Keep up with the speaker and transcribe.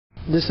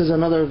This is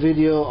another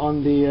video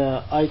on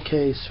the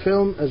iQase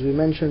film. As we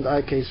mentioned,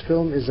 iQase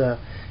film is a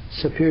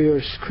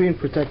superior screen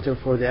protector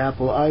for the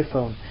Apple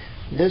iPhone.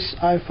 This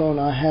iPhone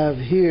I have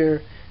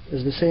here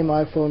is the same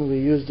iPhone we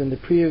used in the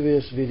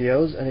previous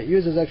videos, and it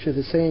uses actually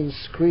the same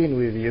screen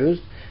we've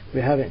used.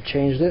 We haven't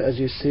changed it. As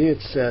you see,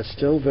 it's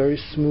still very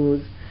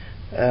smooth,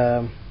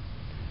 and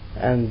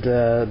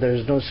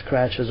there's no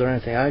scratches or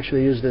anything. I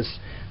actually use this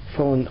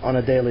phone on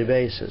a daily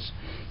basis.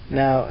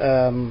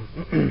 Now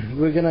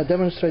we're going to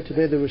demonstrate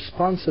today the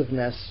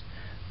responsiveness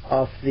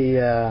of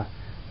the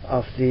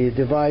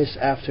device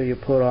after you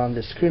put on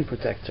the screen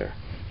protector.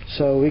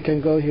 So we can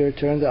go here,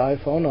 turn the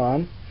iPhone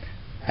on,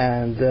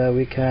 and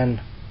we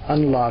can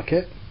unlock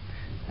it,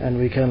 and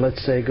we can,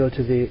 let's say, go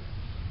to the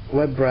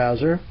web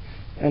browser,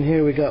 and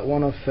here we got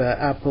one of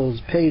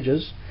Apple's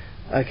pages.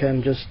 I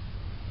can just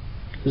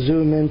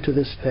zoom into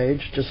this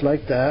page just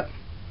like that,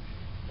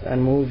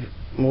 and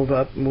move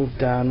up, move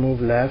down,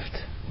 move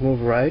left,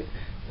 move right.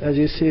 As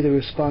you see, the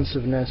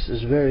responsiveness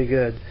is very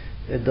good.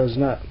 It does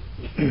not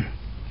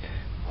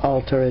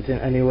alter it in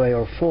any way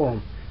or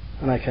form.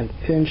 And I can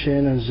pinch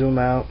in and zoom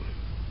out,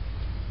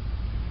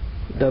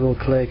 double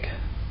click,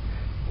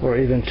 or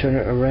even turn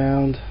it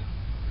around.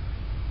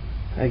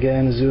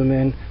 Again, zoom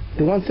in.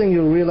 The one thing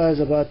you'll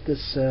realize about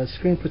this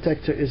screen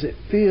protector is it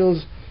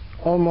feels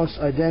almost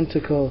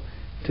identical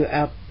to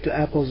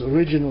Apple's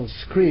original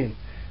screen.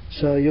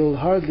 So you'll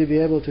hardly be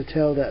able to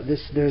tell that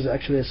there's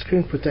actually a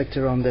screen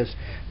protector on this.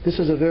 This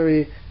is a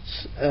very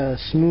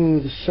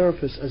smooth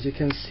surface. As you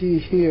can see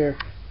here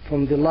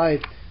from the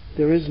light,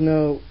 there is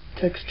no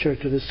texture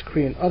to the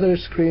screen. Other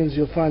screens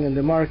you'll find in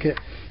the market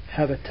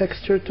have a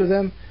texture to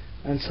them,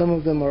 and some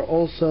of them are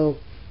also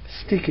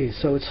sticky.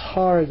 So it's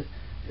hard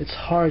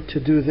to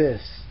do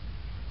this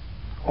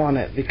on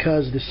it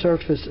because the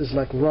surface is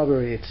like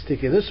rubbery. It's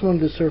sticky. This one,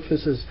 the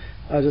surface is,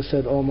 as I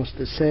said, almost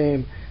the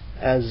same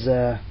as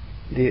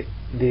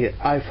the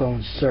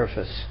iPhone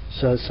surface.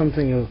 So it's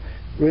something you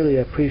really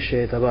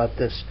appreciate about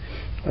this.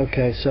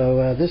 Okay,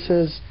 so this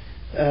is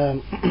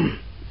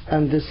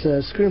and this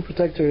screen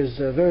protector is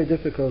very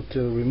difficult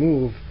to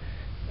remove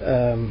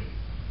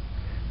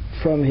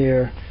from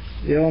here.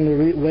 The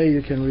only way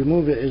you can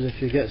remove it is if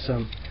you get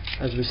some,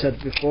 as we said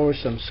before,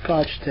 some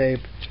Scotch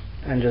tape,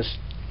 and just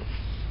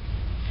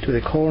to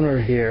the corner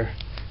here,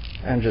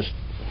 and just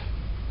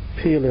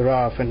peel it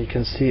off, and you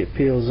can see it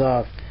peels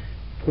off.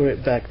 Put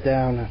it back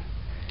down,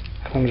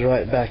 comes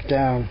right back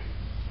down,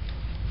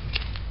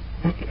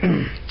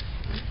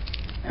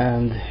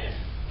 and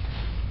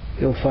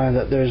you'll find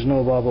that there's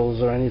no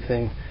bubbles or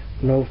anything,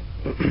 no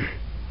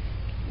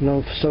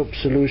soap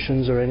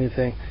solutions or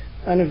anything.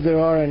 And if there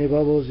are any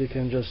bubbles, you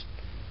can just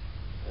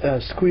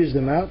squeeze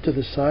them out to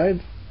the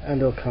side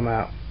and they'll come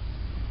out.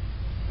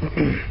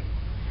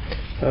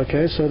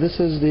 Okay, so this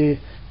is the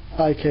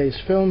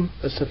iQase film,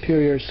 a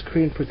superior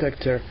screen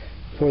protector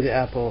for the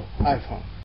Apple iPhone.